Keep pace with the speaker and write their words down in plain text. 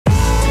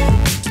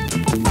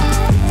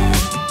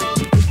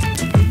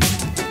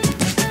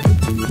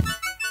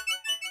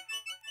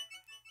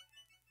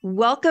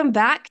Welcome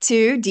back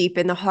to Deep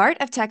in the Heart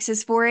of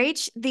Texas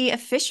 4-H, the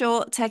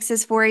official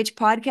Texas 4-H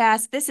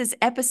podcast. This is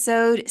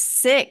episode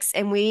 6,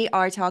 and we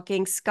are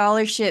talking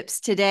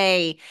scholarships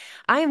today.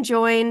 I am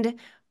joined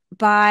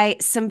by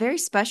some very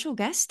special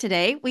guests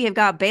today. We have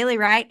got Bailee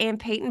Wright and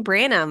Payton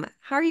Branham.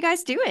 How are you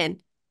guys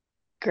doing?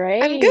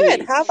 I'm good.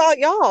 Great. How about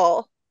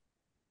y'all?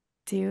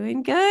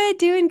 Doing good,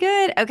 doing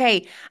good.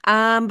 Okay,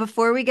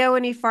 before we go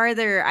any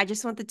farther, I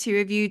just want the two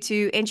of you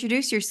to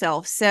introduce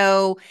yourself.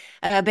 So,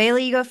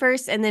 Bailee, you go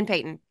first, and then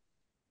Payton.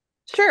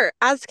 Sure.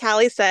 As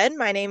Callie said,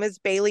 my name is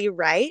Bailee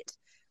Wright.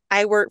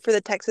 I work for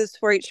the Texas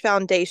 4-H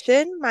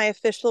Foundation. My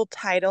official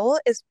title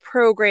is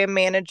program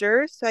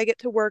manager, so I get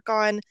to work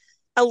on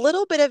a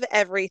little bit of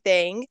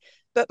everything,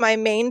 but my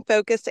main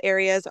focus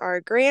areas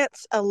are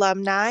grants,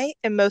 alumni,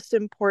 and most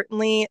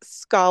importantly,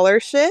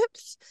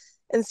 scholarships.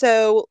 And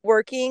so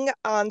working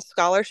on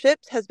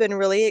scholarships has been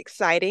really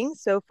exciting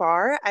so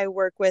far. I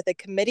work with a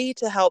committee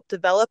to help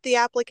develop the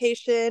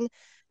application,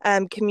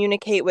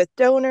 communicate with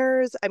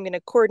donors. I'm going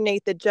to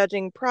coordinate the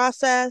judging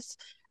process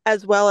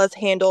as well as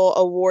handle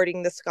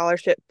awarding the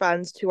scholarship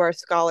funds to our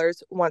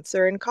scholars once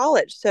they're in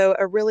college. So,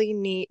 a really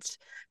neat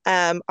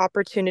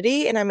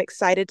opportunity, and I'm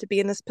excited to be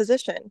in this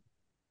position.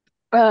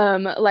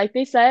 Like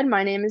they said,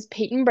 my name is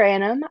Payton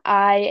Branham.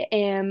 I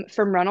am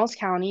from Reynolds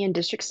County in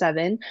District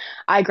 7.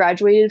 I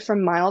graduated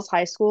from Miles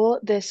High School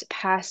this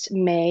past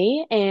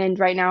May, and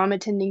right now I'm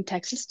attending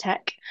Texas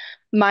Tech.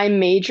 My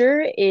major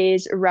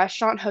is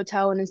restaurant,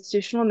 hotel, and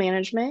institutional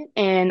management,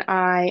 and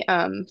I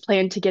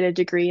plan to get a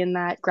degree in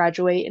that,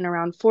 graduate in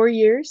around 4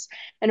 years,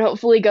 and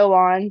hopefully go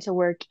on to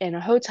work in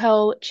a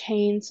hotel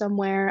chain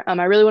somewhere.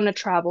 I really want to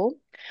travel.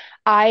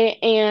 I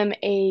am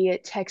a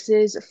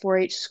Texas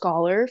 4-H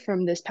scholar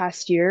from this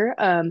past year.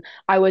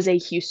 I was a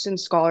Houston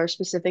scholar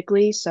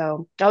specifically,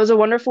 so that was a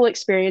wonderful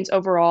experience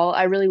overall.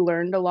 I really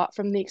learned a lot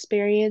from the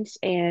experience,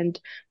 and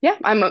yeah,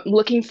 I'm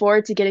looking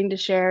forward to getting to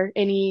share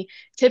any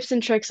tips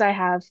and tricks I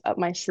have up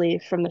my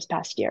sleeve from this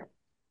past year.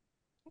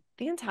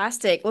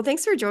 Fantastic. Well,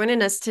 thanks for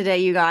joining us today,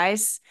 you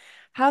guys.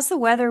 How's the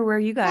weather where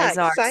you Yeah, guys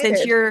are?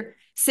 Since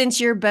excited.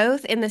 you're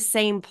both in the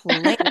same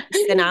place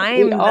and We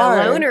I'm the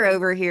are. loner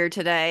over here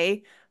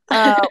today,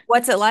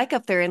 what's it like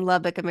up there in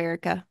Lubbock,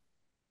 America?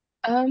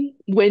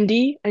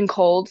 Windy and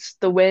cold.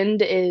 The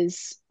wind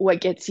is what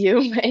gets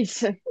you.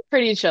 It's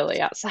pretty chilly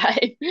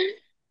outside.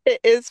 It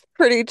is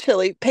pretty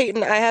chilly.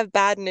 Peyton, I have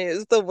bad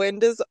news. The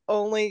wind is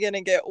only going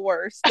to get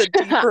worse the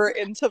deeper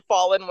into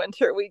fall and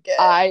winter we get.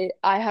 I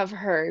have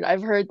heard.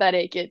 I've heard that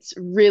it gets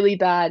really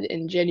bad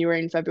in January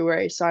and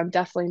February, so I'm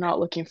definitely not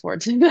looking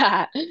forward to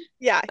that.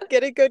 Yeah,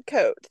 get a good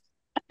coat.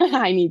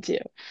 I need to.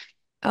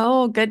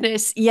 Oh,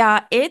 goodness.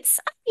 Yeah, it's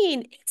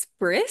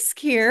brisk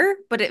here,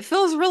 but it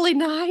feels really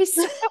nice.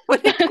 I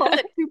wouldn't call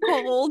it too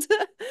cold.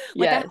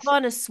 Like I have Yes.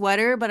 on a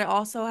sweater, but I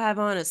also have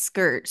on a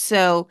skirt.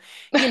 So,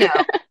 you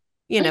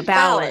know, Balance.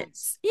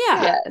 balance.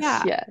 Yeah, Yeah. Yes,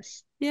 yeah.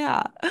 yes.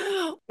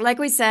 Yeah. Like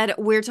we said,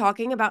 we're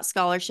talking about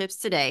scholarships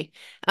today.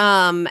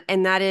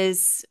 And that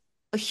is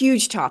a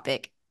huge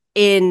topic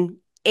in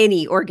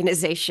any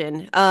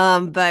organization,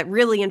 but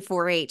really in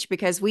 4-H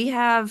because we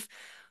have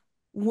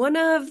one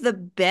of the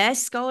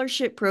best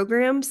scholarship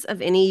programs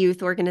of any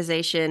youth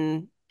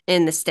organization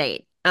in the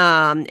state.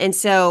 And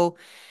so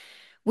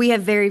we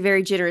have very,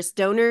 very generous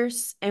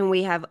donors and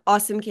we have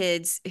awesome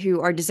kids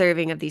who are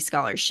deserving of these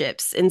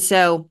scholarships. And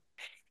so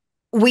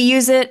we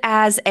use it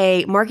as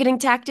a marketing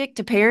tactic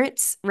to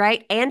parents,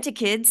 right? And to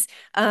kids.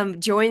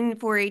 Join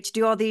 4-H,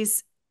 do all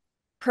these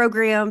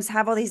programs,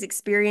 have all these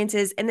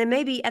experiences, and then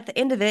maybe at the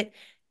end of it,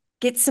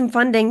 get some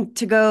funding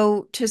to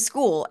go to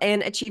school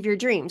and achieve your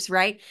dreams,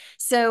 right?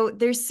 So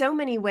there's so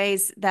many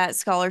ways that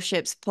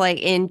scholarships play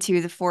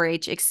into the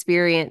 4-H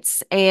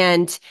experience.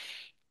 And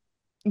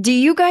do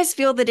you guys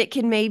feel that it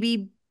can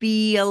maybe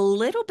be a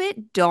little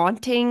bit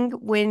daunting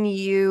when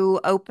you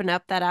open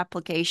up that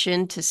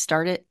application to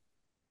start it?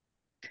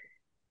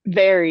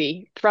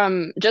 Very.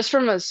 From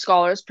a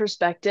scholar's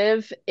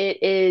perspective,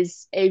 it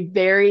is a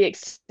very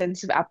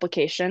extensive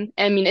application.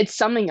 I mean, it's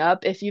summing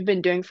up, if you've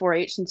been doing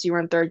 4-H since you were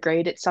in third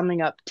grade, it's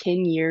summing up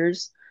 10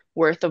 years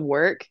worth of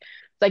work.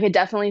 So I could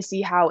definitely see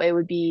how it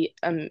would be,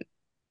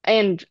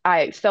 and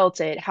I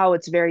felt it, how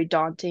it's very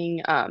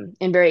daunting, and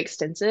very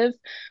extensive,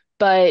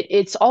 but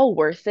it's all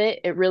worth it.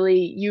 It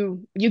really,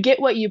 you get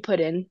what you put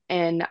in,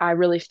 and I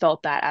really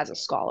felt that as a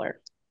scholar.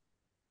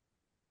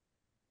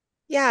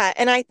 Yeah,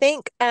 and I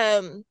think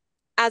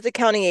as a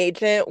county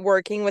agent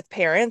working with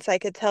parents, I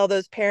could tell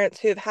those parents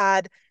who've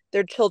had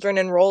their children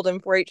enrolled in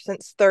 4-H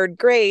since third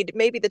grade,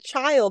 maybe the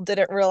child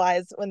didn't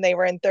realize when they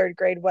were in third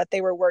grade what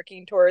they were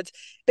working towards.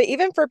 But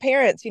even for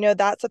parents,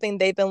 that's something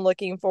they've been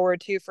looking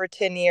forward to for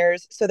 10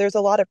 years. So there's a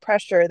lot of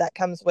pressure that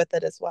comes with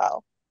it as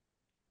well.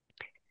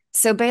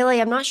 So, Bailee,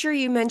 I'm not sure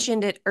you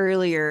mentioned it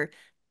earlier.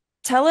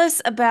 Tell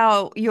us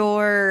about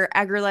your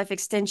AgriLife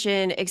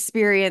Extension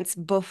experience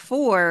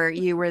before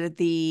you were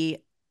the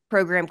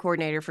program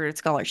coordinator for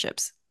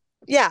scholarships.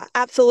 Yeah,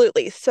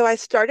 absolutely. So I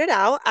started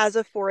out as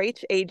a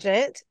 4-H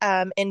agent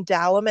in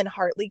Dallam and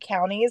Hartley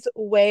counties,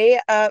 way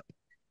up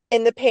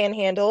in the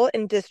Panhandle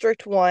in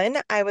District 1.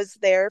 I was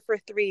there for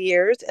 3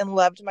 years and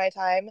loved my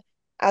time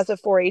as a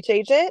 4 H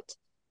agent.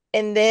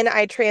 And then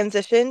I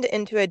transitioned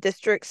into a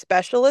district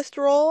specialist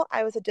role.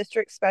 I was a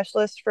district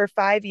specialist for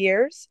 5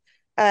 years.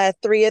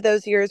 3 of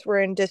those years were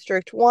in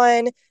District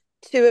 1,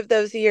 2 of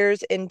those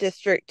years in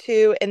District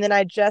 2. And then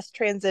I just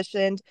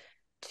transitioned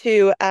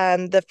to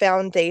the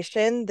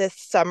foundation this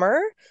summer.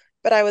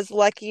 But I was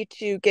lucky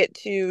to get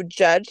to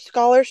judge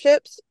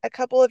scholarships a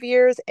couple of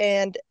years,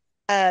 and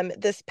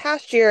this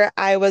past year,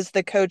 I was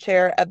the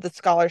co-chair of the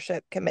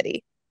scholarship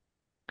committee.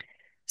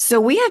 So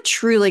we have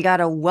truly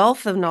got a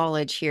wealth of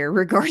knowledge here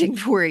regarding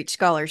 4-H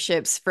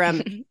scholarships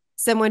from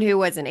someone who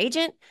was an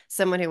agent,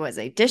 someone who was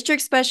a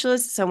district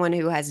specialist, someone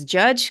who has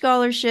judged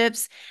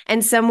scholarships,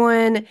 and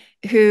someone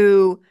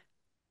who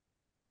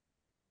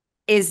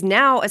is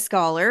now a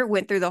scholar,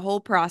 went through the whole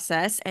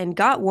process and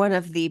got one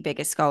of the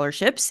biggest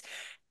scholarships.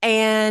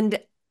 And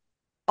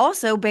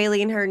also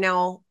Bailee in her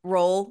now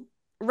role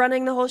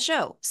running the whole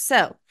show.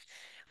 So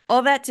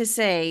all that to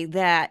say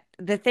that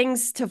the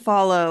things to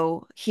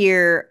follow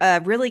here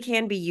really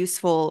can be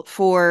useful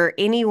for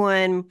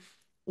anyone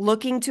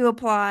looking to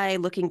apply,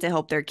 looking to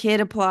help their kid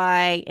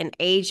apply, an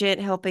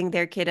agent helping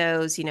their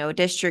kiddos, a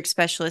district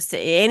specialist,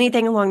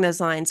 anything along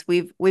those lines.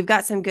 We've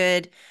got some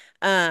good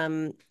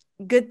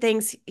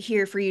things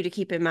here for you to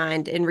keep in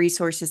mind and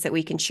resources that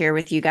we can share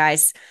with you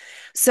guys.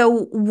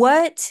 So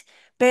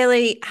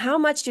Bailee, how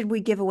much did we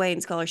give away in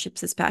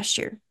scholarships this past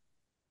year?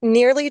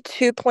 Nearly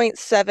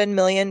 $2.7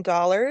 million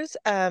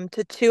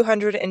to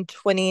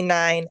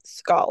 229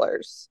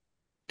 scholars.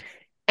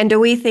 And do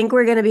we think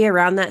we're going to be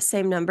around that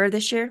same number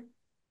this year?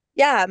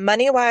 Yeah,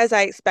 money wise,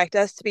 I expect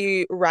us to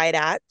be right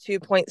at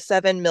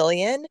 2.7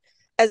 million.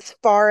 As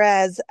far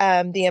as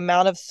the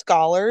amount of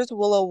scholars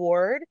we'll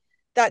award,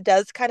 that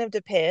does kind of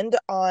depend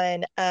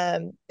on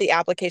the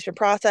application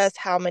process,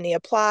 how many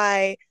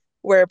apply,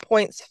 where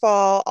points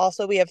fall.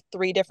 Also, we have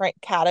three different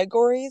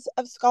categories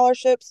of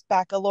scholarships: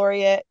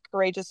 baccalaureate,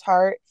 courageous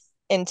heart,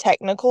 and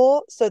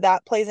technical. So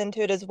that plays into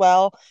it as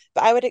well.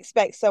 But I would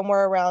expect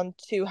somewhere around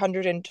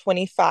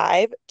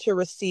 225 to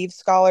receive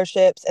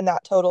scholarships, and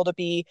that total to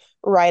be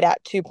right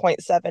at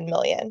 2.7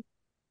 million.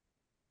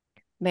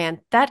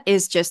 Man, that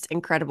is just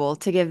incredible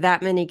to give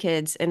that many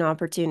kids an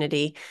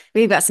opportunity.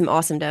 We've got some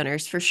awesome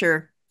donors for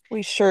sure.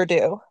 We sure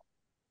do.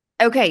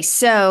 Okay,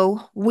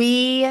 so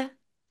we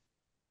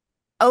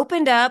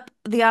opened up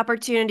the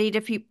opportunity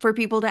for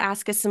people to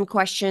ask us some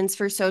questions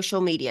for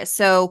social media.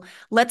 So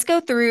let's go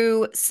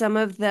through some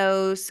of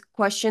those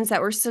questions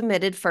that were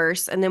submitted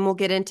first, and then we'll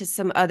get into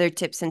some other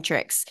tips and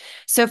tricks.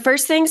 So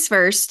first things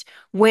first,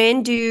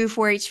 when do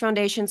 4-H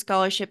Foundation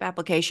scholarship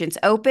applications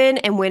open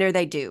and when are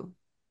they due?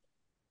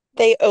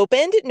 They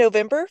opened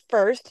November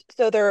 1st,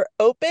 so they're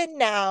open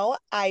now.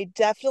 I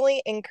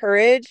definitely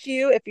encourage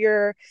you, if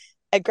you're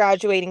a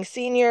graduating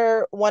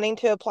senior wanting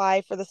to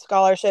apply for the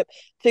scholarship,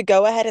 to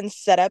go ahead and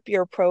set up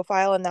your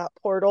profile in that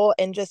portal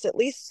and just at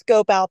least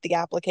scope out the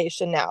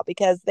application now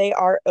because they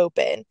are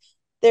open.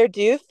 They're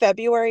due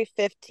February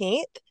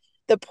 15th.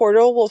 The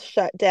portal will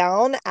shut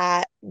down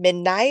at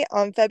midnight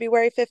on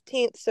February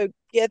 15th, so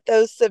get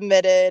those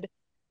submitted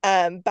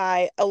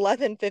by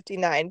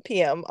 11:59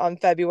 p.m. on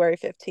February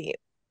 15th.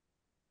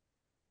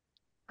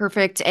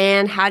 Perfect.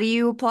 And how do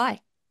you apply?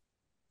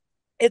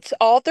 It's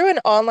all through an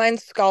online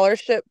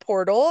scholarship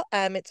portal.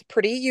 It's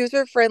pretty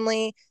user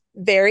friendly,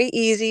 very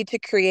easy to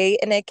create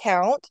an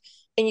account,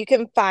 and you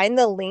can find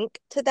the link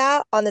to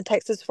that on the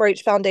Texas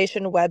 4-H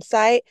Foundation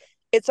website.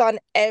 It's on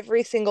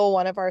every single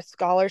one of our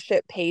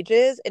scholarship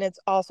pages, and it's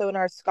also in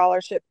our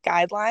scholarship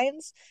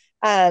guidelines.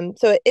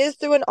 So it is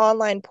through an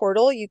online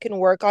portal. You can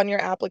work on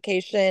your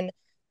application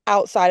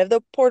outside of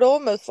the portal,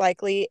 most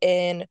likely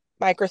in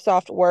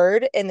Microsoft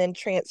Word, and then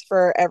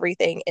transfer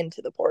everything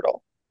into the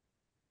portal.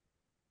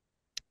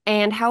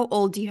 And how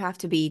old do you have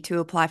to be to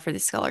apply for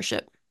this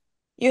scholarship?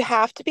 You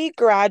have to be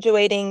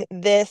graduating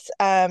this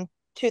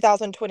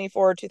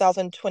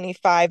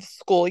 2024-2025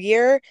 school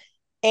year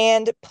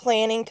and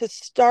planning to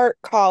start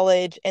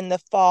college in the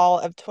fall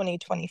of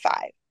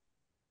 2025.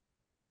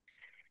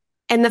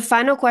 And the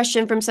final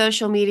question from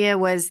social media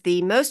was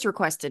the most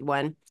requested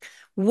one.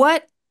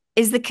 What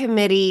is the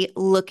committee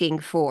looking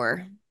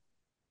for?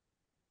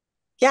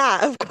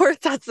 Yeah, of course,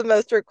 that's the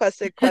most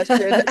requested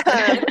question.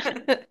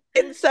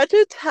 It's such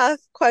a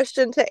tough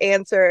question to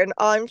answer, and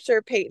I'm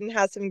sure Payton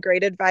has some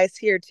great advice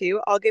here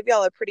too. I'll give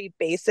y'all a pretty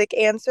basic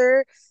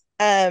answer.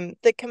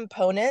 The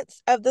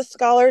components of the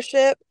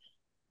scholarship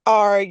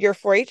are your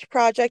 4-H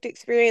project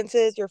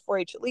experiences, your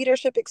 4-H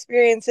leadership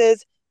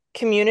experiences,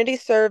 community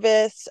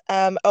service,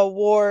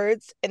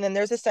 awards, and then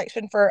there's a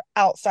section for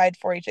outside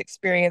 4-H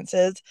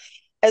experiences,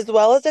 as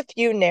well as a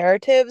few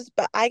narratives.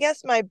 But I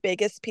guess my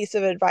biggest piece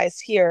of advice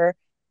here,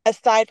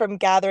 aside from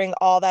gathering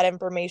all that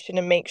information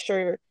and make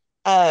sure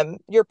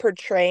you're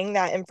portraying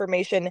that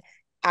information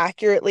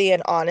accurately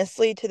and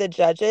honestly to the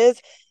judges,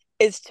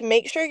 is to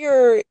make sure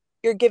you're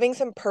giving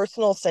some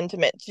personal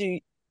sentiment to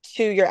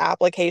your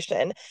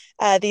application.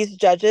 These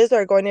judges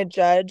are going to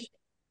judge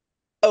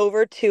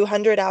over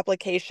 200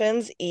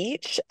 applications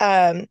each.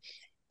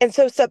 And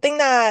so something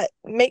that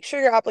make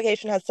sure your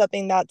application has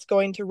something that's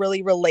going to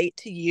really relate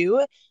to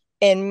you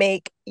and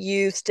make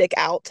you stick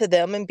out to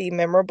them and be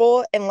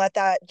memorable and let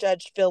that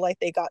judge feel like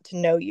they got to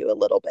know you a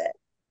little bit.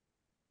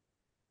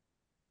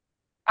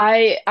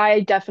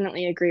 I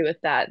definitely agree with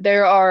that.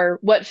 There are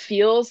what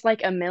feels like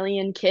a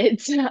million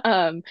kids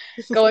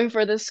going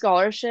for this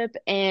scholarship,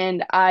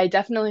 and I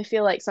definitely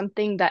feel like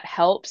something that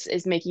helps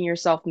is making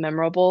yourself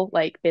memorable,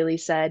 like Bailey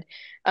said.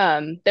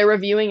 They're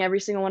reviewing every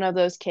single one of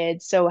those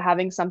kids, so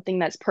having something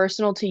that's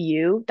personal to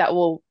you that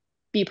will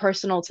be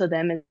personal to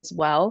them as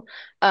well,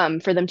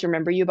 for them to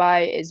remember you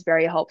by is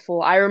very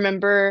helpful. I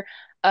remember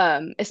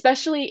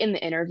especially in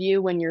the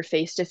interview when you're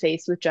face to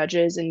face with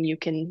judges and you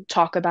can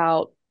talk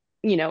about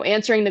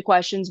answering the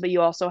questions, but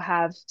you also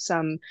have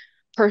some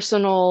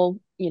personal,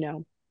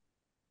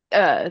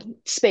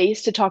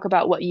 space to talk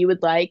about what you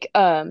would like.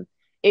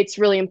 It's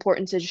really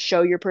important to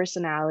show your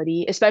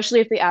personality,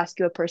 especially if they ask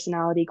you a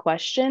personality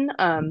question.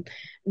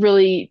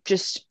 Really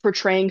just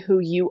portraying who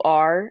you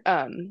are,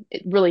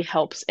 it really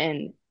helps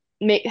and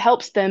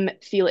helps them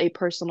feel a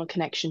personal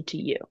connection to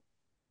you.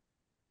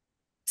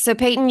 So,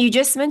 Peyton, you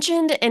just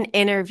mentioned an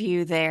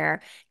interview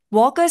there.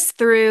 Walk us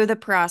through the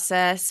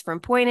process from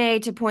point A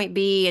to point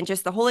B and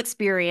just the whole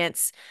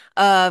experience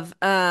of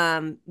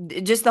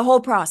just the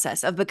whole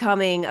process of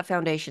becoming a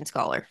foundation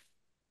scholar.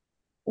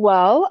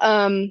 Well,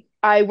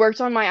 I worked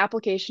on my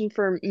application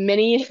for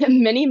many,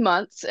 many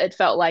months, it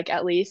felt like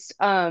at least,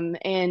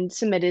 and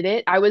submitted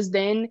it. I was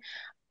then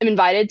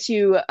invited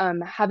to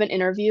have an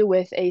interview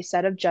with a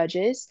set of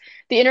judges.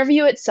 The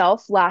interview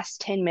itself lasts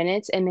 10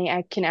 minutes, and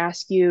I can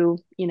ask you,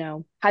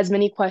 as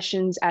many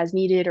questions as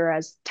needed or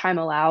as time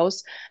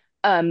allows.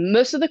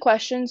 Most of the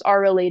questions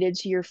are related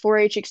to your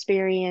 4-H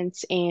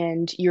experience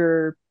and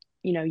your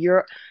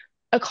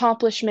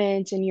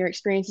accomplishments and your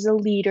experience as a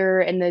leader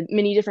and the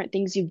many different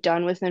things you've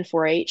done within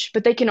 4-H,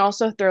 but they can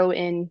also throw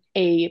in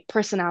a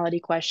personality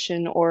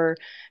question or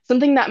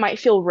something that might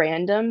feel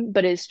random,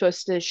 but is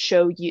supposed to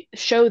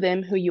show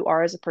them who you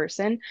are as a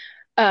person.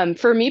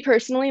 For me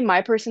personally,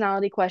 my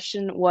personality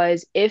question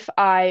was if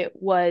I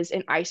was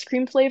an ice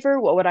cream flavor,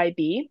 what would I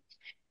be?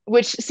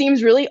 Which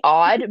seems really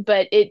odd,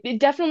 but it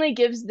definitely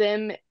gives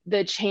them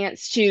the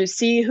chance to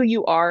see who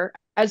you are,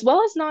 as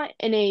well as not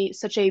in a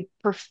such a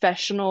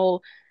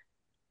professional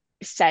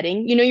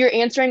setting. You're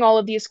answering all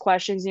of these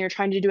questions and you're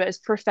trying to do it as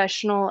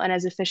professional and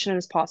as efficient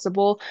as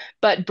possible,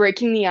 but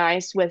breaking the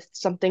ice with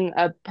something,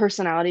 a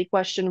personality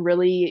question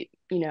really,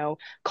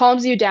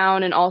 calms you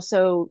down and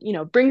also,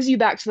 brings you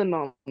back to the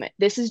moment.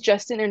 This is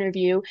just an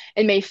interview.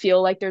 It may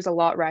feel like there's a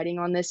lot riding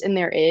on this, and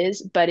there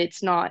is, but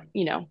it's not,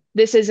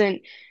 this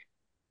isn't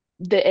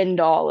the end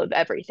all of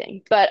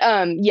everything. But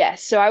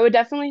yes, so I would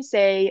definitely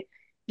say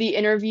the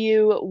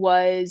interview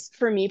was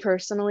for me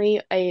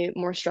personally a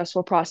more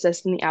stressful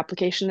process than the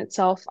application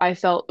itself. I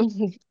felt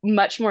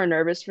much more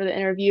nervous for the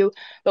interview,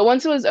 but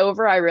once it was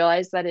over, I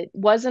realized that it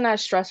wasn't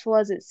as stressful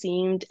as it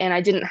seemed and I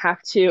didn't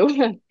have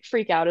to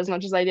freak out as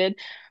much as I did.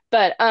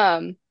 But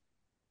I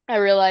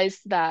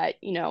realized that,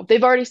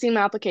 they've already seen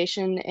my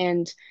application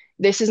and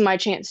this is my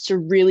chance to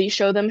really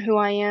show them who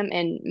I am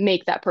and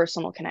make that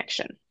personal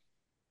connection.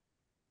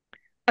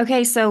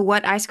 Okay, so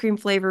what ice cream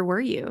flavor were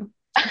you?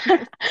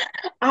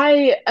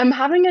 I am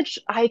having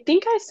I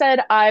think I said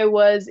I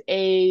was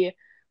a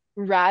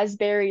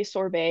raspberry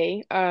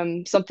sorbet,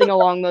 something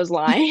along those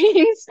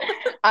lines.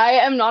 I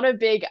am not a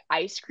big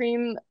ice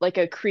cream, like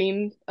a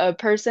cream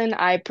person.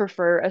 I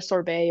prefer a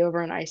sorbet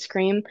over an ice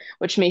cream,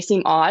 which may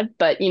seem odd,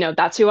 but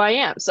that's who I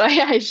am. So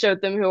I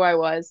showed them who I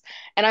was.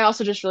 And I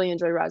also just really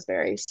enjoy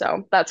raspberries.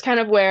 So that's kind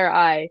of where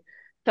I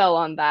fell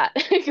on that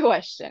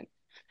question.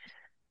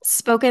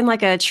 Spoken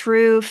like a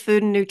true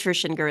food and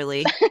nutrition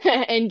girly.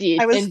 I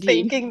Indeed, was indeed.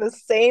 thinking the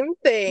same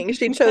thing.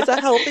 She chose a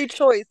healthy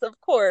choice, of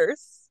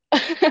course.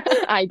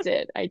 I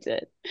did. I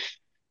did.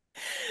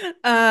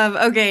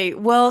 Okay,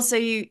 well, so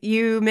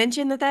you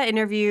mentioned that that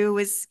interview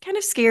was kind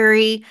of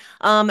scary,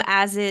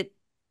 as it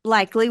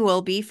likely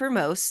will be for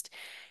most.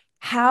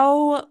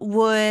 How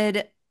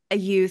would a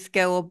youth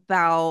go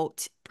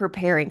about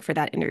preparing for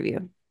that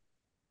interview?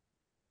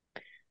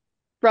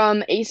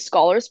 From a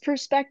scholar's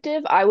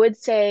perspective, I would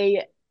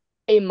say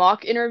a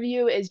mock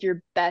interview is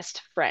your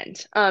best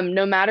friend.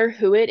 No matter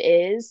who it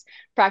is,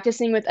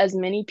 practicing with as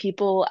many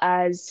people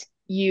as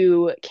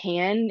you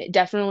can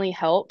definitely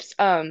helps.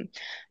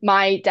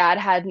 My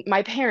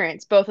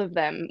parents, both of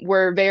them,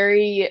 were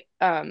very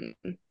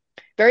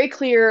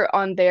clear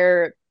on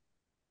their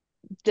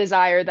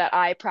desire that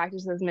I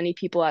practice with as many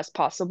people as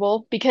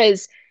possible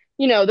because,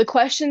 the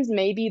questions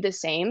may be the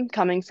same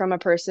coming from a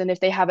person if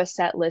they have a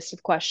set list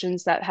of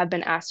questions that have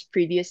been asked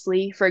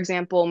previously. For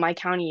example, one of my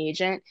county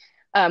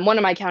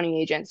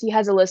agents, he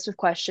has a list of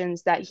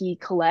questions that he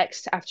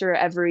collects after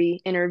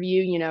every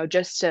interview,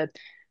 just to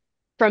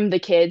from the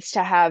kids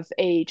to have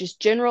a just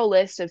general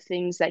list of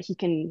things that he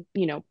can,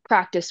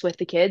 practice with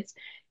the kids.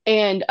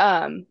 And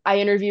I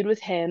interviewed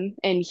with him,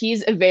 and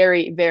he's a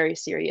very, very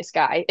serious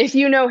guy, if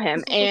you know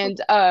him.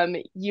 And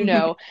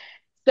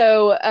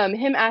so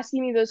him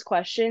asking me those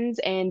questions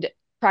and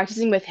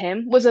practicing with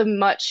him was a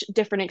much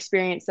different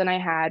experience than I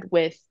had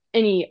with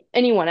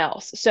anyone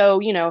else.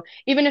 So,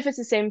 even if it's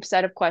the same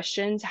set of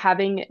questions,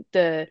 having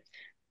the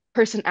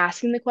person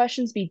asking the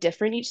questions be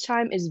different each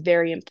time is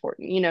very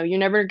important. You're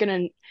never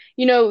gonna,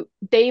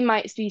 they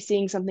might be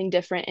seeing something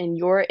different in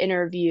your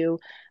interview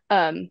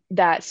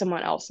that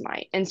someone else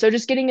might. And so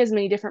just getting as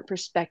many different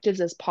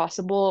perspectives as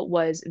possible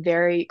was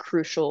very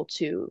crucial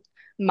to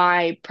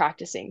my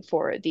practicing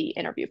for the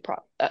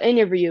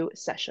interview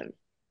session.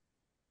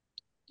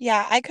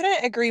 Yeah, I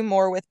couldn't agree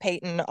more with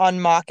Peyton on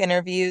mock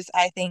interviews.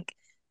 I think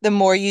the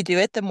more you do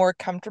it, the more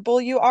comfortable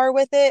you are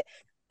with it.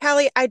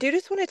 Callie, I do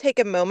just want to take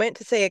a moment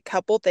to say a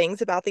couple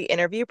things about the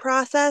interview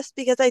process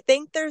because I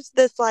think there's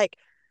this like,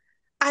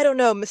 I don't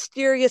know,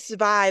 mysterious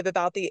vibe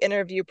about the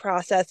interview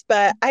process,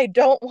 but I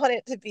don't want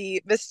it to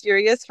be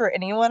mysterious for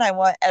anyone. I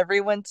want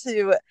everyone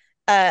to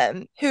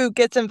who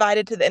gets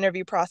invited to the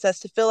interview process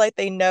to feel like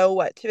they know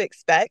what to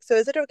expect. So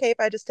is it okay if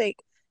I just take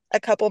a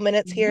couple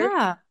minutes here?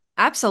 Yeah,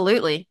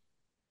 absolutely.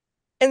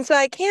 And so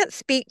I can't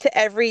speak to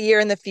every year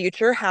in the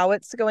future how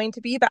it's going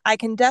to be, but I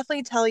can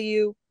definitely tell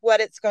you what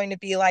it's going to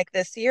be like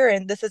this year.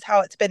 And this is how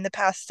it's been the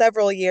past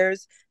several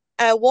years.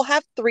 We'll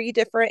have three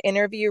different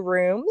interview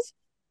rooms.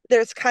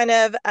 There's kind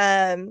of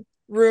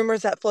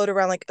rumors that float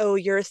around like, oh,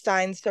 you're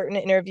assigned certain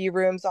interview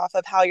rooms off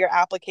of how your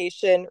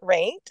application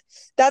ranked.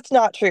 That's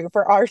not true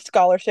for our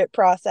scholarship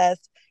process.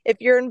 If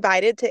you're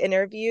invited to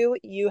interview,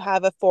 you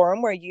have a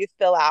form where you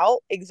fill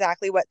out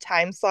exactly what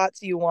time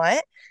slots you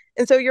want.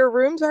 And so your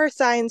rooms are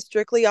assigned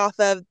strictly off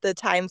of the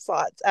time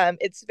slots.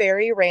 It's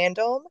very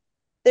random.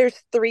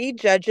 There's three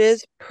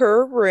judges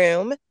per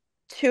room.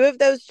 Two of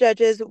those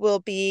judges will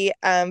be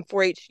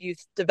 4-H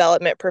youth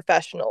development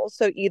professionals,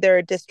 so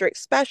either district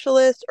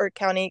specialists or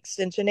county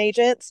extension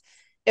agents.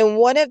 And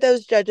one of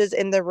those judges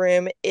in the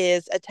room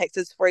is a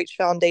Texas 4-H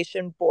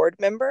Foundation board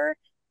member.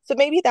 So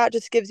maybe that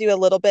just gives you a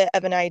little bit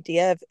of an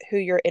idea of who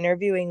you're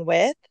interviewing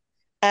with.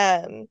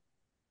 Um,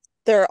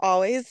 they're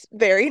always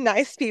very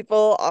nice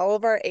people. All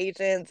of our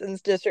agents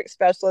and district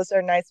specialists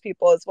are nice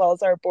people, as well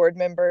as our board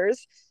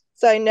members.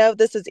 So I know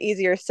this is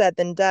easier said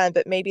than done,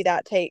 but maybe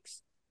that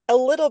takes a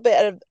little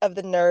bit of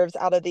the nerves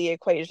out of the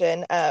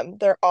equation.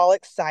 They're all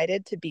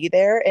excited to be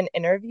there and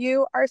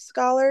interview our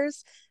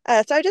scholars.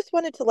 So I just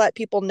wanted to let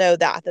people know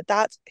that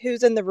that's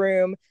who's in the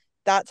room.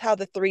 That's how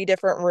the three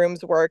different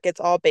rooms work. It's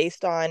all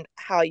based on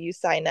how you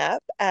sign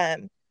up.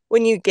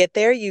 When you get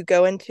there, you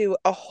go into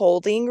a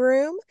holding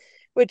room,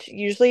 which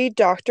usually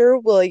Dr.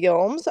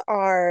 Williams,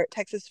 our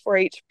Texas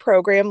 4-H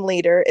program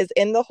leader, is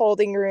in the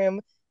holding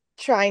room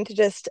trying to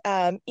just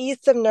ease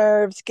some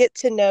nerves, get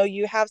to know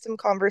you, have some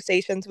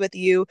conversations with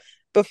you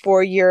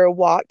before you're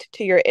walked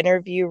to your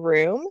interview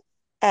room.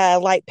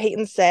 Like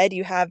Peyton said,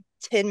 you have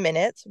 10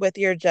 minutes with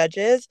your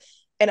judges,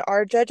 and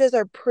our judges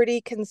are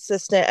pretty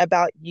consistent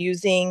about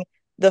using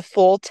the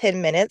full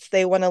 10 minutes.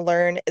 They want to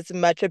learn as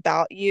much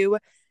about you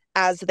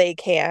as they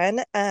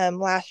can.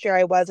 Last year,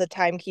 I was a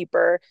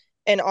timekeeper,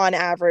 and on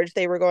average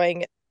they were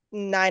going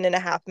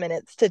 9.5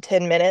 minutes to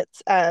 10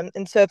 minutes.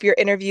 And so if your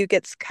interview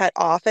gets cut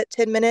off at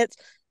 10 minutes,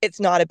 it's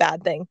not a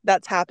bad thing.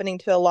 That's happening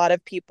to a lot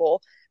of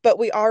people, but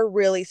we are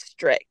really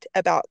strict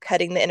about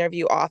cutting the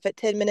interview off at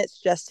 10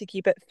 minutes just to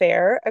keep it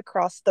fair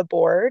across the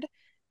board.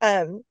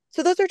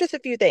 So those are just a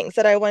few things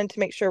that I wanted to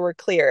make sure we're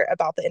clear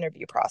about the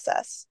interview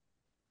process.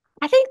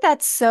 I think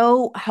that's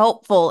so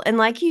helpful. And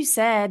like you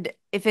said,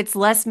 if it's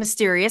less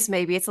mysterious,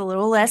 maybe it's a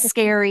little less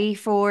scary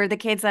for the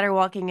kids that are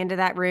walking into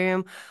that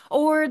room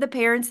or the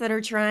parents that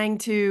are trying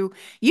to,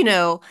 you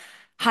know,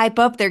 hype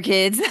up their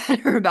kids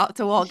that are about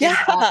to walk into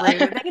that Yeah.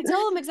 room. And they can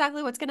tell them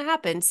exactly what's going to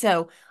happen.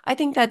 So I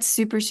think that's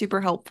super,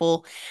 super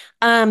helpful.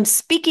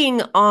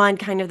 Speaking on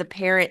kind of the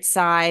parent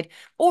side,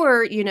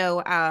 or,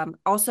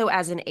 also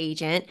as an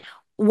agent,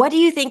 what do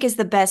you think is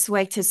the best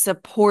way to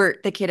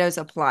support the kiddos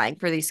applying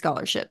for these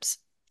scholarships?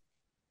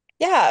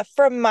 Yeah,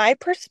 from my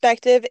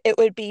perspective, it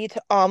would be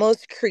to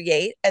almost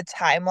create a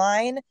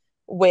timeline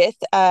with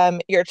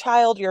your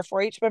child, your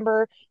 4-H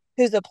member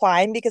who's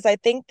applying, because I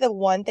think the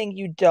one thing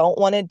you don't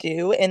want to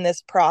do in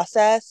this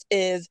process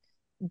is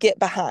get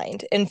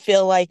behind and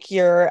feel like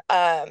you're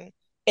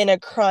in a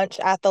crunch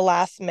at the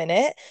last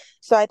minute.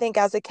 So I think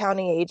as a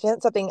county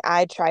agent, something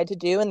I tried to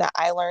do and that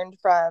I learned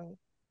from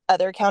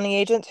other county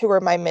agents who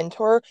were my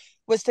mentor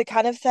was to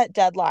kind of set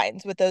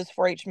deadlines with those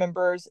 4-H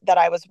members that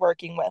I was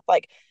working with.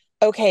 Like,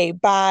 okay,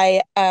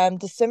 by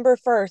December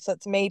 1st,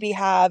 let's maybe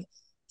have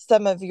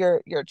some of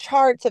your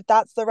charts, if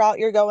that's the route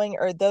you're going,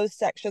 or those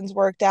sections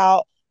worked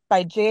out.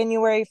 By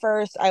January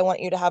 1st, I want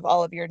you to have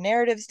all of your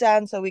narratives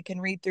done so we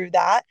can read through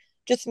that.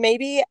 Just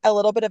maybe a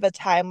little bit of a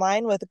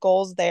timeline with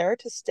goals there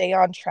to stay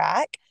on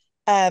track.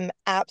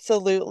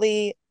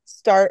 Absolutely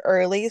start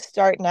early,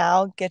 start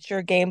now, get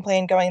your game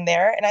plan going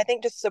there. And I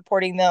think just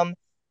supporting them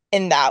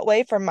in that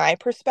way, from my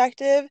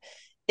perspective,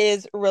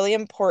 is really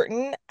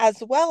important,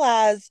 as well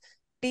as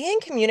be in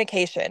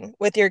communication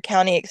with your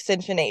county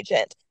extension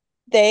agent.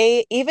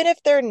 They, even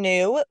if they're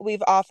new,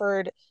 we've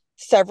offered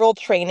several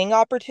training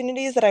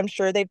opportunities that I'm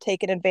sure they've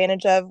taken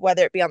advantage of,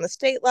 whether it be on the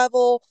state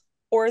level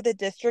or the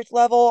district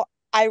level.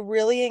 I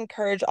really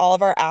encourage all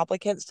of our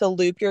applicants to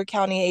loop your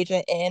county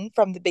agent in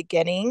from the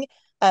beginning.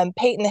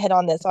 Peyton hit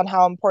on this, on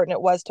how important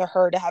it was to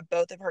her to have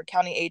both of her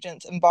county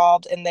agents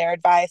involved in their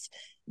advice.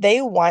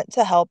 They want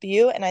to help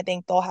you, and I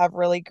think they'll have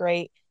really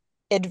great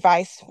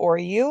advice for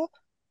you.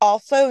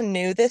 Also,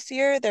 new this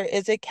year, there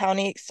is a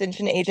county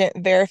extension agent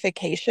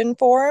verification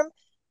form.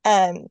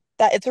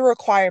 That it's a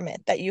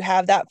requirement that you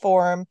have that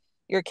form.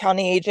 Your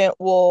county agent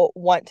will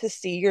want to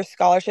see your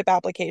scholarship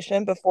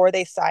application before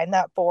they sign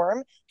that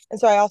form. And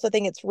so I also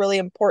think it's really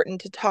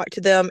important to talk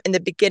to them in the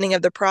beginning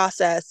of the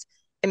process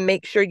and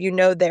make sure you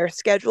know their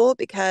schedule,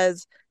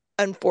 because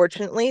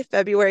unfortunately,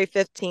 February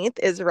 15th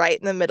is right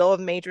in the middle of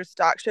major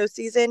stock show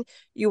season.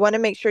 You want to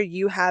make sure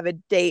you have a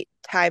date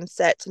time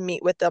set to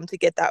meet with them to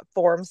get that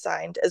form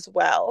signed as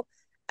well.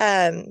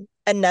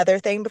 Another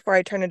thing before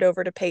I turn it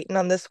over to Peyton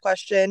on this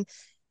question,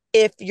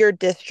 if your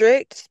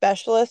district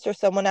specialist or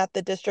someone at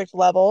the district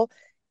level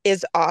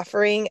is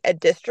offering a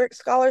district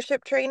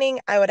scholarship training,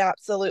 I would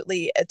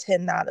absolutely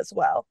attend that as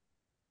well.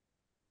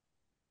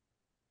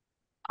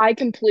 I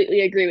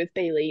completely agree with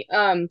Bailey.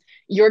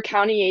 Your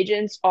county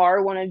agents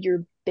are one of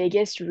your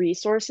biggest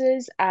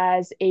resources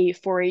as a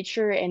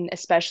 4-H'er and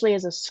especially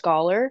as a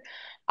scholar.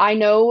 I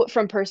know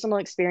from personal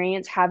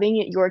experience, having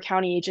your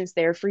county agents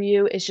there for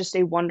you is just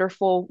a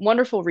wonderful,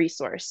 wonderful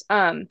resource.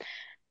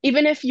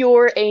 Even if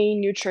you're a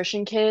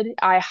nutrition kid,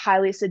 I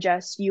highly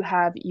suggest you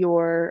have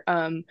your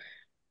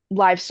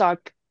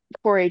livestock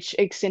 4-H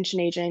extension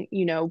agent,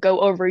 go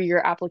over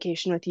your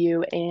application with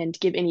you and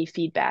give any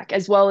feedback,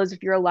 as well as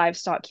if you're a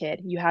livestock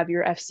kid, you have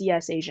your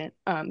FCS agent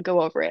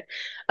go over it.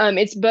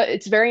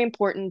 It's very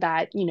important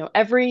that,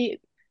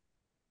 every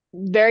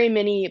very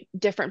many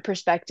different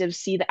perspectives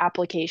see the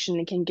application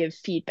and can give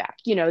feedback.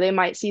 They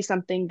might see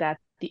something that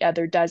the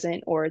other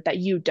doesn't or that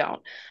you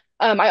don't.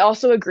 I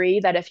also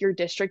agree that if your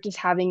district is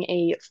having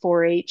a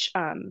 4-H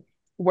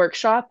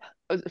workshop,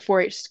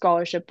 4-H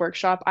scholarship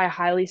workshop, I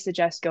highly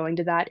suggest going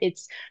to that.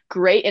 It's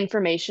great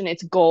information.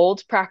 It's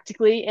gold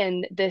practically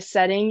in this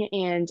setting.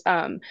 And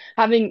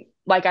having,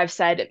 like I've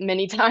said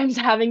many times,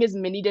 having as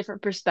many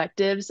different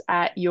perspectives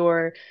at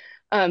your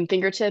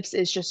fingertips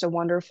is just a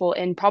wonderful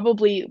and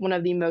probably one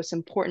of the most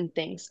important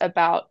things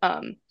about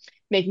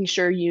making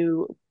sure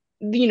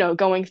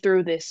going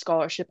through this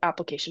scholarship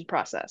application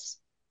process.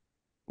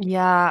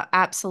 Yeah,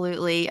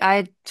 absolutely.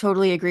 I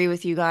totally agree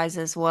with you guys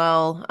as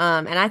well.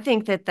 And I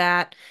think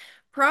that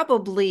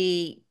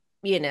probably,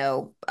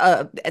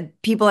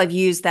 people have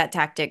used that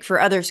tactic for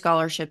other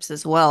scholarships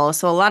as well.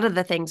 So a lot of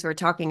the things we're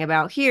talking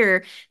about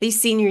here, these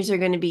seniors are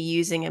going to be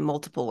using in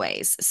multiple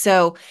ways.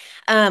 So,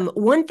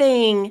 one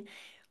thing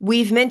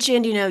we've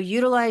mentioned,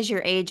 utilize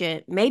your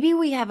agent. Maybe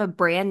we have a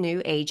brand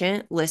new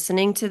agent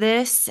listening to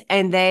this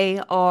and they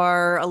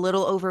are a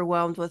little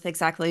overwhelmed with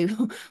exactly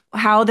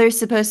how they're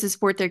supposed to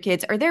support their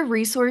kids. Are there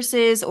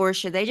resources or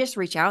should they just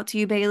reach out to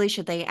you, Bailee?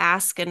 Should they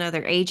ask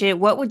another agent?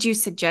 What would you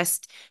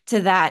suggest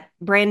to that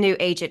brand new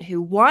agent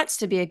who wants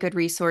to be a good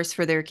resource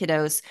for their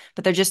kiddos,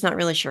 but they're just not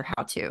really sure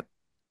how to?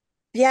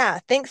 Yeah,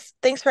 thanks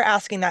for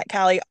asking that,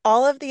 Callie.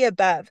 All of the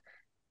above.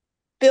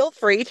 Feel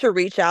free to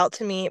reach out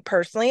to me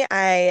personally.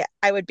 I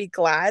would be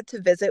glad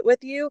to visit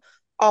with you.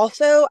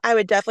 Also, I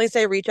would definitely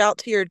say reach out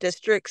to your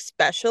district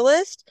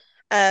specialist.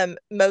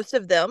 Most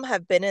of them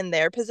have been in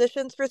their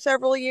positions for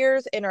several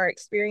years and are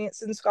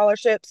experienced in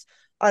scholarships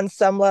on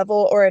some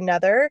level or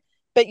another.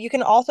 But you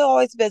can also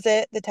always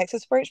visit the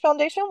Texas 4-H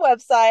Foundation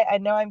website. I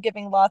know I'm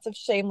giving lots of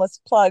shameless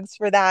plugs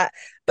for that,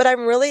 but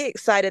I'm really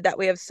excited that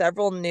we have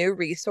several new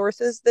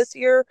resources this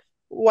year.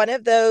 One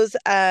of those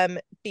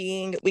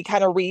being we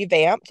kind of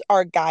revamped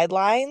our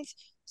guidelines.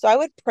 So I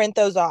would print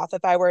those off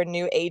if I were a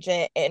new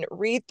agent and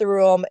read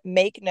through them,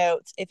 make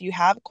notes. If you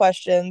have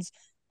questions,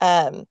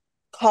 um,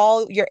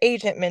 call your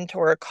agent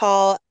mentor,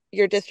 call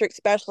your district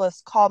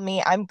specialist, call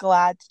me. I'm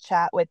glad to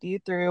chat with you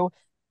through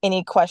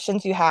any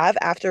questions you have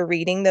after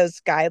reading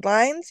those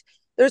guidelines.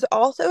 There's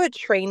also a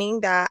training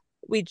that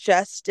we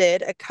just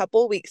did a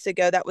couple weeks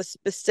ago that was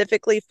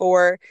specifically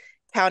for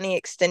county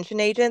extension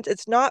agents.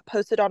 It's not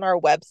posted on our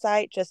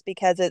website just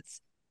because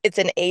it's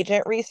an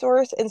agent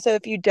resource. And so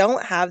if you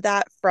don't have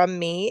that from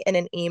me in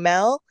an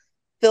email,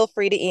 feel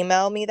free to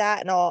email me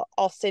that and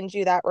I'll send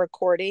you that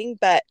recording.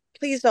 But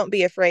please don't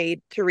be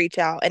afraid to reach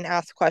out and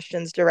ask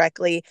questions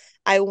directly.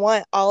 I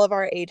want all of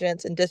our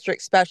agents and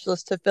district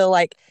specialists to feel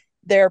like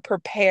they're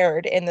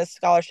prepared in the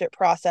scholarship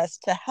process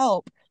to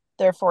help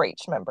their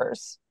 4-H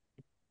members.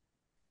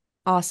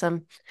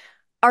 Awesome.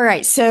 All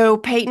right. So,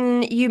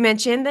 Peyton, you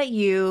mentioned that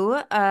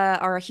you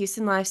are a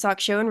Houston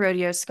Livestock Show and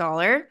Rodeo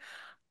Scholar.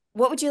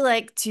 What would you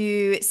like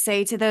to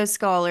say to those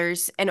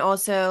scholars? And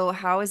also,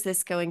 how is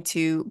this going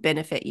to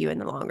benefit you in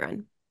the long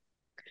run?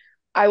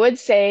 I would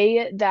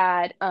say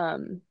that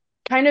kind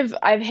of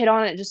I've hit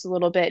on it just a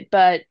little bit,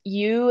 but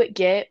you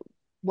get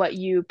what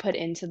you put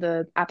into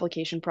the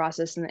application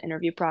process and the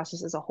interview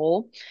process as a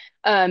whole.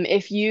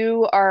 If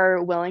you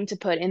are willing to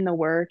put in the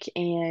work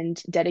and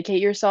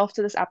dedicate yourself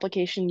to this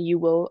application,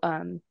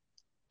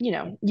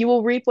 you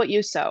will reap what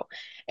you sow.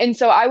 And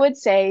so I would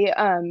say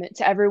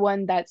to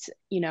everyone that's,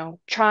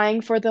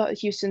 trying for the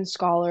Houston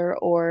Scholar,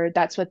 or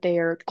that's what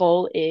their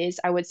goal is,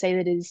 I would say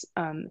that is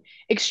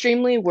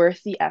extremely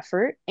worth the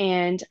effort.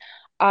 And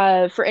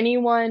for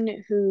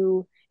anyone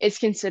who is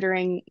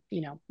considering,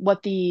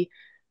 what the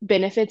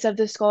benefits of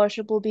the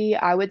scholarship will be,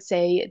 I would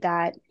say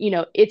that,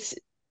 it's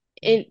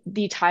in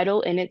the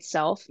title in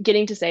itself,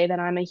 getting to say that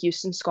I'm a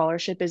Houston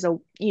scholarship is a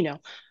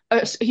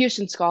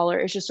Houston scholar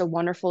is just a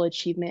wonderful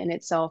achievement in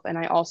itself. And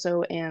I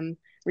also am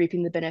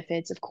reaping the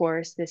benefits. Of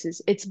course,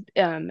 it's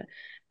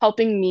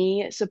helping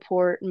me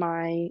support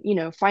my,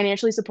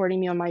 financially supporting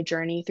me on my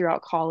journey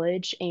throughout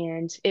college.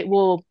 And it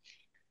will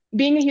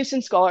being a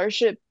Houston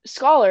scholarship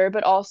scholar,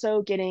 but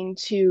also getting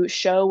to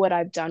show what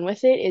I've done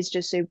with it is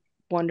just a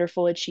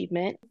wonderful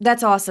achievement.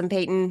 That's awesome,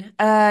 Peyton.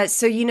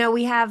 So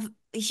we have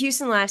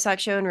Houston Livestock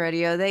Show and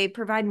Rodeo. They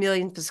provide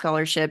millions of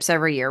scholarships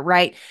every year,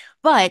 right?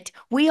 But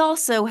we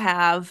also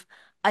have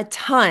a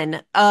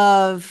ton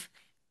of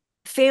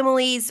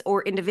families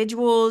or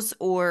individuals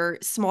or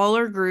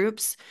smaller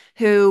groups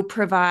who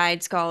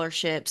provide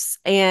scholarships.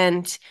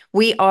 And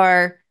we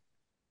are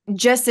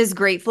just as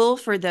grateful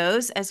for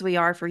those as we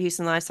are for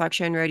Houston Livestock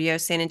Show and Rodeo,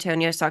 San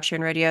Antonio Stock Show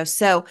and Rodeo.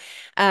 So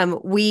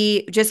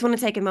we just want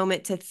to take a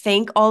moment to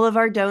thank all of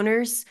our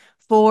donors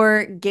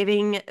for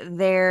giving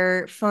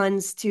their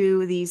funds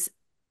to these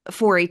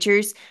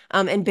 4-Hers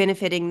and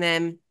benefiting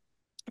them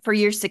for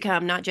years to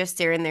come, not just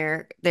during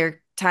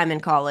their time in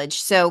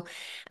college. So,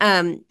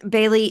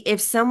 Bailee,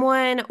 if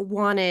someone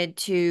wanted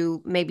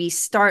to maybe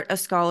start a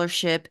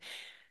scholarship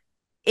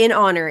in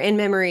honor, in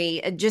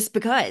memory, just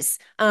because,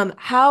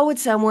 how would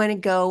someone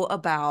go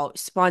about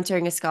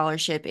sponsoring a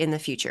scholarship in the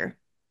future?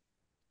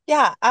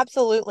 Yeah,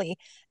 absolutely.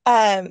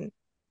 Um,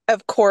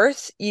 of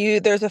course,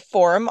 there's a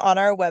form on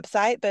our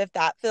website, but if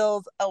that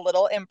feels a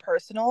little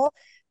impersonal,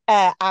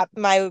 at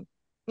my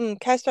can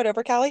I start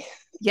over, Callie?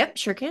 Yep,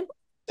 sure can.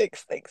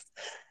 Thanks.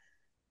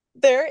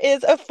 There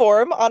is a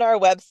form on our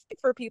website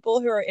for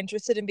people who are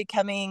interested in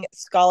becoming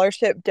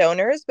scholarship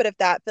donors, but if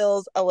that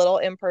feels a little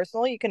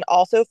impersonal, you can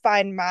also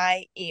find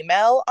my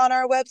email on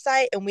our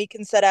website and we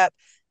can set up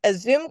a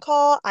Zoom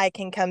call. I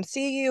can come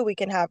see you. We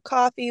can have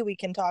coffee. We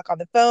can talk on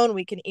the phone.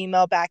 We can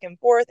email back and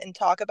forth and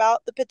talk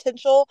about the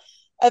potential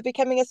of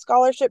becoming a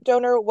scholarship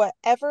donor.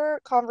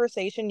 Whatever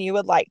conversation you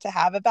would like to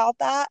have about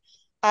that,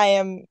 I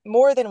am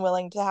more than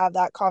willing to have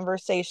that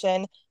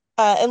conversation.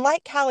 And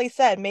like Callie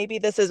said, maybe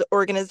this is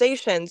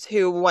organizations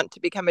who want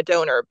to become a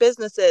donor,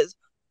 businesses,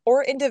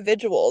 or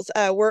individuals.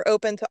 We're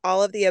open to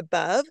all of the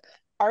above.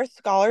 Our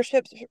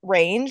scholarships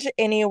range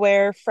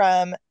anywhere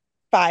from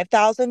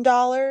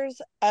 $5,000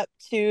 up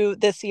to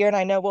this year, and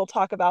I know we'll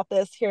talk about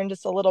this here in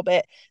just a little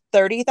bit,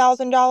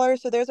 $30,000.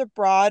 So there's a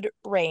broad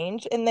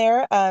range in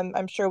there.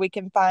 I'm sure we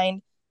can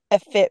find a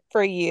fit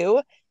for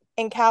you.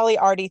 And Callie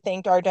already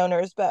thanked our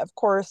donors, but of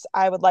course,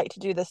 I would like to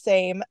do the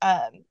same.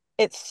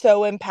 It's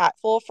so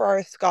impactful for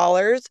our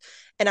scholars.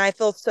 And I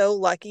feel so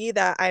lucky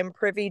that I'm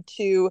privy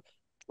to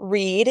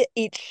read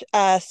each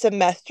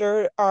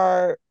semester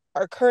our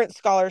current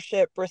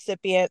scholarship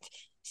recipients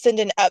send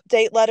an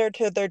update letter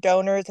to their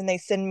donors and they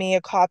send me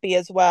a copy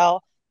as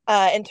well.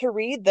 And to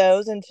read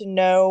those and to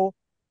know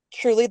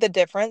truly the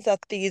difference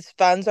that these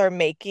funds are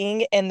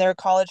making in their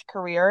college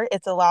career,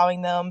 it's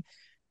allowing them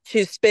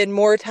to spend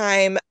more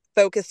time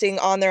focusing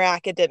on their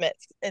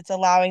academics. It's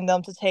allowing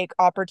them to take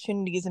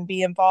opportunities and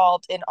be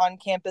involved in on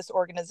campus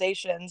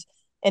organizations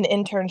and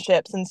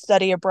internships and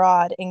study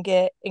abroad and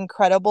get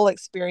incredible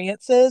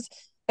experiences.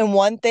 And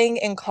one thing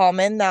in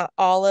common that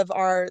all of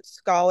our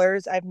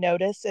scholars I've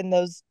noticed in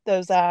those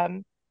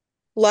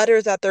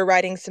letters that they're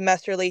writing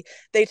semesterly,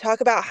 they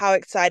talk about how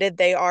excited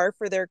they are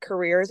for their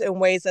careers and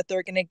ways that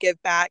they're going to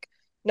give back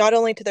not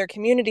only to their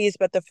communities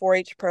but the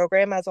 4-H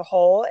program as a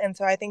whole. And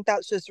so I think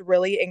that's just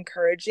really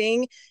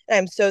encouraging, and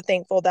I'm so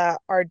thankful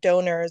that our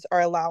donors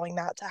are allowing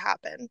that to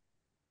happen.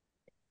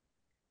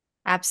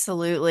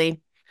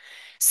 Absolutely.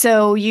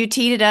 So you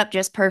teed it up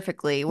just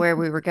perfectly where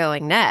we were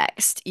going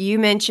next. You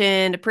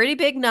mentioned a pretty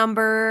big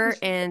number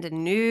and a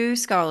new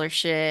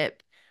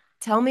scholarship.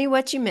 Tell me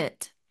what you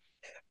meant.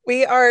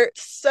 We are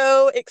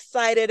so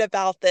excited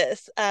about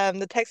this.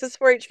 The Texas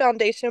 4-H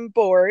Foundation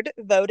Board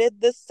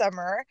voted this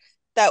summer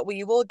that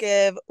we will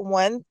give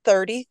one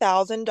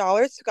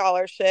 $30,000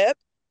 scholarship,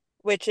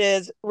 which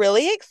is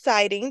really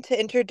exciting to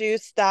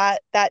introduce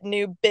that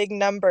new big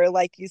number,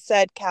 like you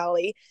said,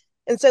 Callie.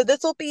 And so this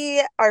will be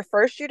our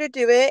first year to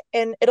do it,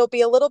 and it'll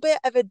be a little bit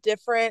of a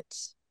different,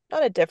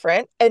 not a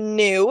different, a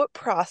new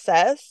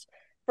process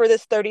for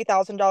this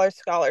 $30,000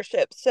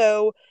 scholarship.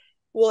 So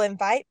we'll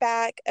invite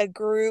back a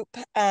group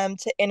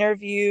to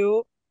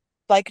interview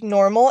like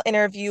normal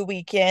interview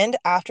weekend.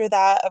 After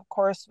that, of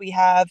course, we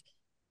have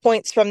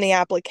points from the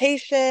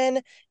application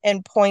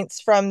and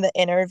points from the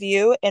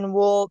interview, and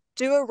we'll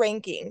do a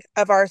ranking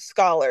of our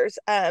scholars.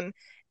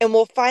 And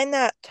we'll find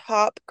that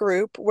top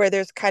group where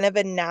there's kind of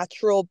a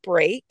natural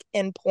break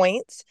in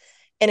points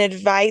and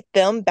invite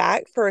them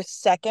back for a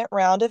second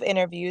round of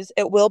interviews.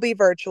 It will be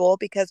virtual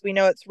because we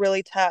know it's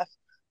really tough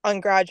on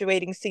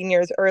graduating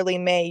seniors early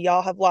May.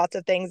 Y'all have lots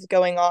of things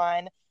going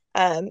on.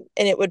 And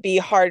it would be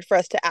hard for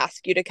us to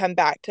ask you to come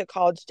back to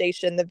College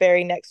Station the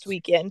very next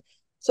weekend.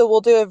 So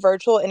we'll do a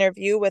virtual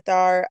interview with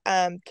our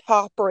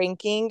top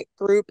ranking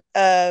group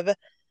of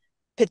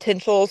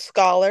potential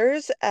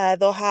scholars.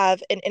 They'll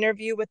have an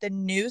interview with a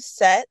new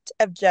set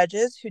of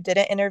judges who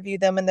didn't interview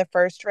them in the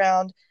first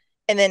round.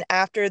 And then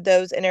after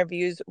those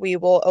interviews, we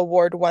will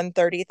award one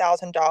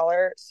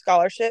 $30,000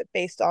 scholarship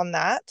based on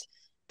that.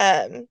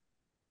 Um,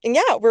 and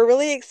yeah, we're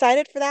really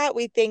excited for that.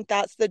 We think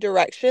that's the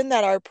direction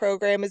that our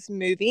program is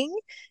moving,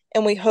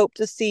 and we hope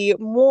to see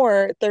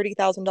more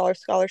 $30,000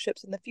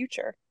 scholarships in the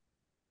future.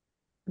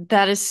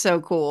 That is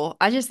so cool.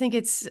 I just think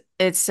it's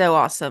so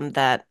awesome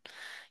that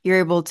you're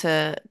able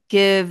to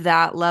give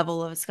that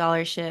level of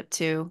scholarship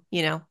to,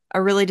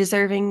 a really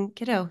deserving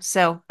kiddo.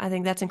 So I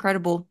think that's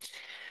incredible.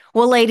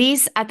 Well,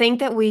 ladies, I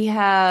think that we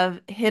have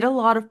hit a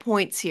lot of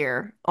points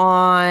here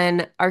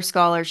on our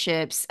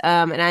scholarships.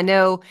 And I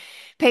know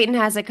Peyton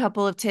has a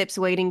couple of tips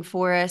waiting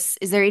for us.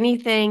 Is there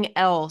anything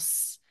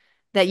else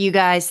that you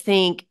guys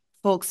think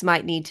folks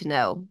might need to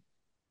know?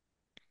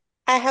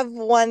 I have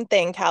one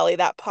thing, Callie,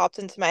 that popped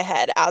into my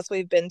head as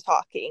we've been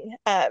talking.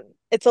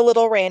 It's a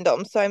little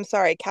random, so I'm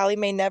sorry. Callie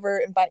may never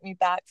invite me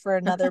back for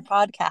another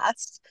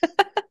podcast,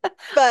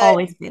 but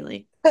Always,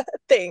 Bailey.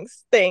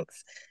 thanks.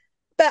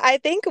 But I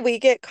think we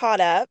get caught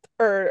up,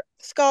 or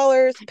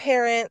scholars,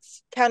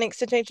 parents, county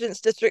extension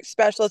agents, district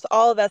specialists,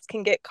 all of us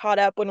can get caught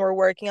up when we're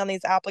working on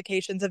these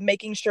applications of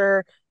making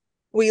sure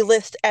we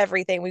list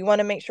everything. We want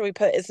to make sure we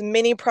put as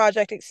many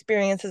project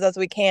experiences as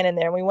we can in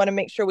there. We want to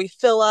make sure we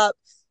fill up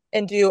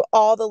and do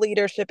all the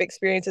leadership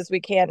experiences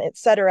we can,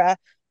 etc.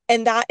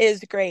 And that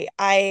is great.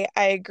 I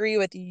agree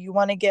with you. You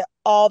want to get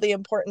all the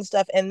important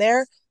stuff in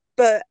there,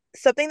 but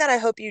something that I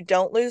hope you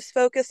don't lose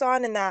focus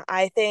on, and that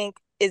I think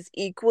is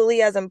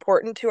equally as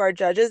important to our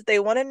judges, they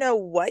want to know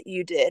what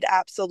you did,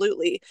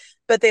 absolutely,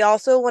 but they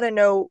also want to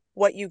know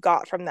what you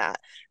got from that.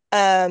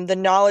 The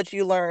knowledge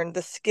you learned,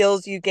 the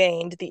skills you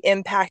gained, the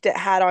impact it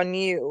had on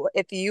you.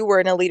 If you were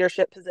in a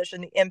leadership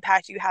position, the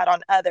impact you had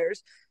on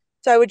others.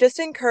 So I would just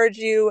encourage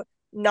you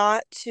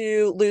not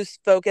to lose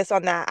focus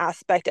on that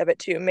aspect of it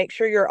too. Make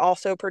sure you're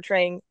also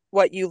portraying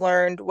what you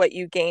learned, what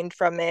you gained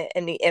from it,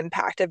 and the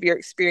impact of your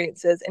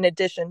experiences in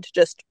addition to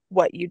just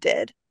what you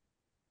did.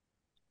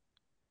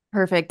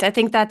 Perfect. I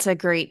think that's a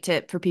great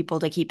tip for people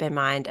to keep in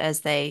mind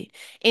as they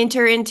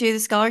enter into the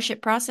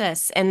scholarship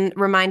process. And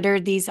reminder,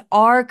 these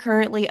are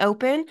currently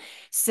open.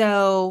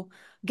 So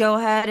go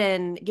ahead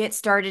and get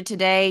started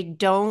today.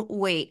 Don't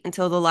wait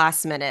until the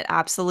last minute.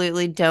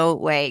 Absolutely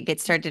don't wait.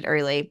 Get started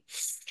early.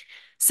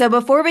 So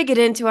before we get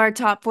into our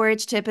top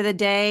 4-H tip of the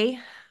day,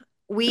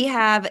 we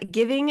have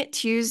Giving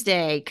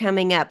Tuesday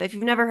coming up. If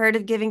you've never heard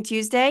of Giving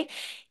Tuesday,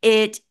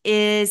 it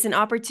is an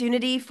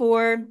opportunity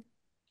for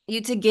you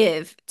to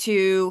give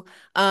to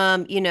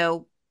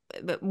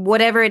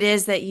whatever it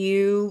is that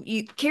you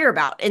care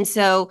about. And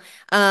so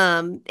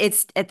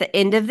it's at the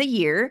end of the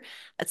year.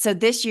 So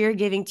this year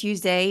Giving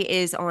Tuesday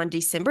is on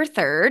December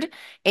 3rd,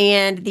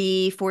 and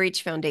the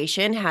 4-H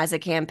Foundation has a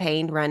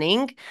campaign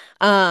running.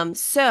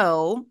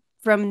 So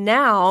from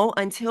now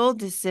until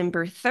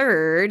December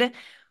 3rd,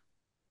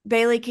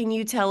 Bailey, can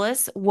you tell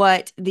us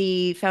what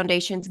the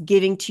foundation's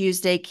Giving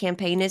Tuesday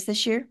campaign is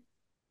this year?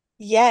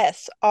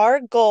 Yes, our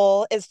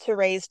goal is to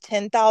raise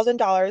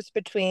 $10,000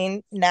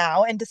 between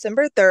now and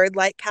December 3rd.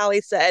 Like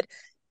Callie said,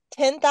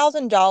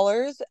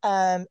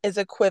 $10,000 is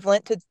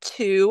equivalent to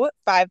two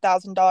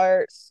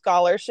 $5,000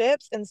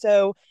 scholarships. And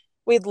so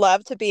we'd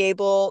love to be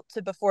able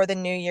to, before the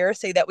new year,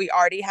 say that we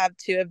already have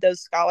two of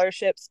those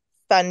scholarships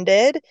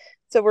funded.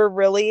 So we're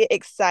really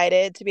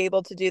excited to be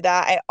able to do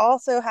that. I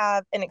also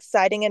have an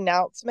exciting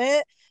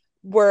announcement.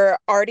 We're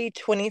already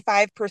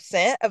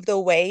 25% of the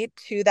way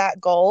to that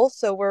goal.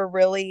 So we're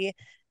really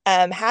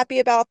happy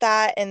about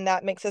that. And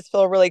that makes us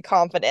feel really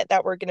confident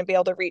that we're going to be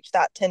able to reach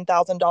that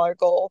 $10,000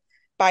 goal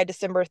by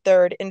December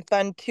 3rd and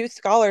fund two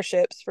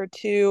scholarships for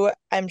two,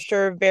 I'm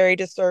sure, very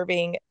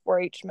deserving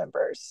 4-H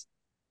members.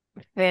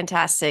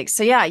 Fantastic.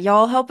 So yeah,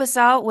 y'all help us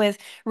out with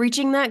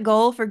reaching that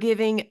goal for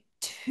Giving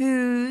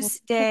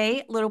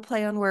Tuesday, little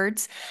play on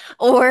words,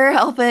 or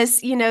help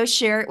us,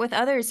 share it with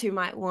others who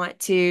might want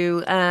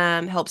to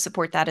help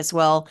support that as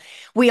well.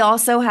 We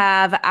also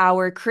have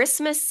our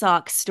Christmas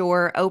sock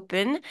store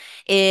open.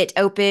 It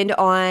opened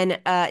on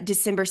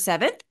December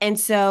 7th. And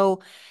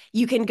so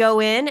you can go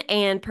in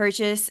and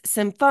purchase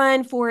some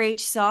fun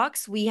 4-H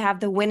socks. We have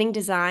the winning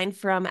design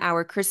from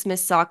our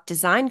Christmas sock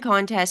design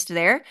contest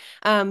there.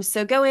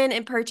 So go in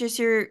and purchase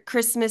your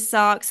Christmas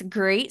socks.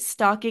 Great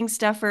stocking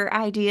stuffer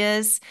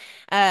ideas.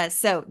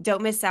 So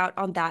don't miss out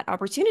on that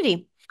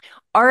opportunity.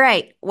 All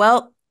right.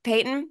 Well,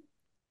 Peyton,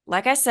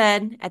 like I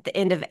said, at the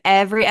end of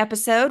every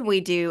episode,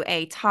 we do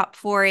a top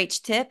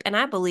 4-H tip, and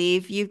I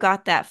believe you've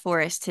got that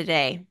for us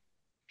today.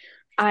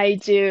 I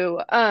do.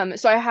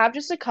 So I have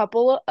just a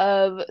couple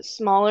of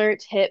smaller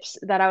tips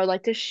that I would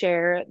like to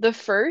share. The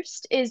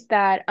first is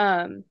that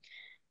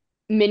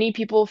many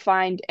people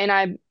find, and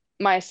I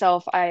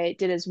myself, I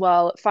did as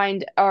well,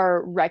 find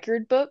our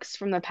record books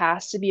from the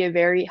past to be a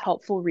very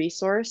helpful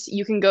resource.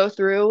 You can go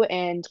through,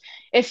 and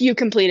if you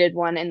completed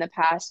one in the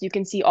past, you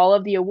can see all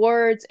of the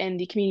awards and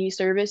the community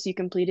service you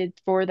completed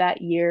for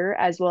that year,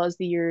 as well as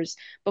the years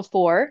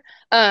before.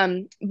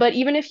 But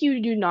even if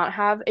you do not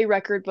have a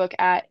record book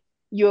at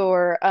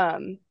your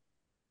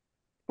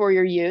for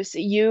your use,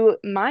 you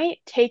might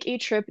take a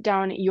trip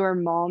down your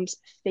mom's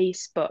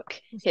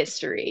Facebook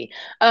history.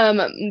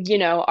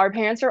 Our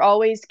parents are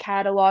always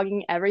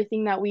cataloging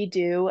everything that we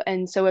do.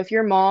 And so if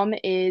your mom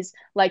is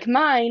like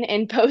mine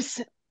and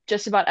posts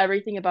just about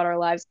everything about our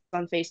lives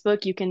on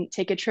Facebook, you can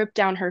take a trip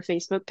down her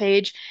Facebook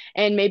page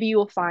and maybe you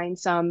will find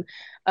some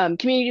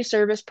community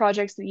service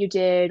projects that you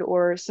did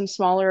or some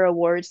smaller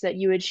awards that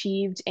you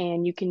achieved,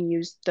 and you can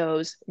use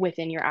those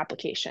within your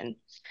application.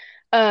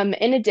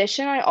 In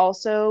addition, I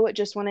also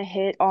just want to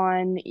hit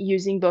on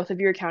using both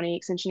of your county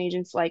extension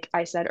agents, like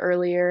I said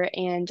earlier,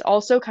 and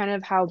also kind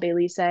of how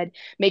Bailee said,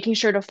 making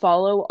sure to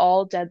follow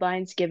all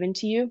deadlines given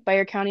to you by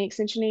your county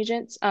extension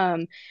agents.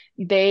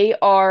 They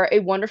are a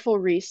wonderful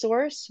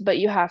resource, but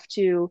you have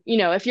to,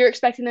 if you're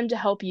expecting them to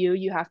help you,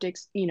 you have to,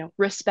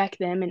 respect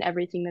them and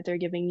everything that they're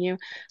giving you.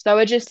 So I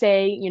would just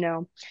say,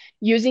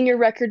 using your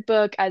record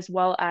book as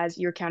well as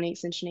your county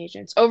extension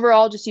agents.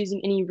 Overall, just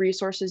using any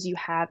resources you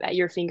have at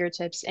your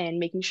fingertips and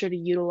making sure to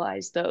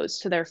utilize those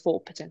to their full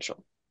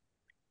potential.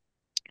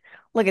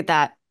 Look at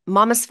that.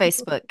 Mama's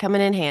Facebook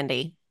coming in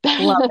handy.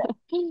 Love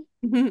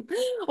it.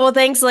 Well,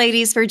 thanks,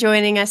 ladies, for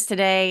joining us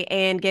today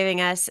and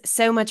giving us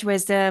so much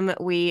wisdom.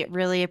 We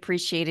really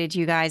appreciated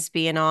you guys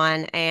being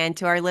on. And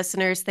to our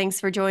listeners, thanks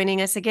for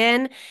joining us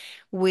again.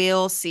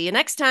 We'll see you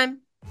next time.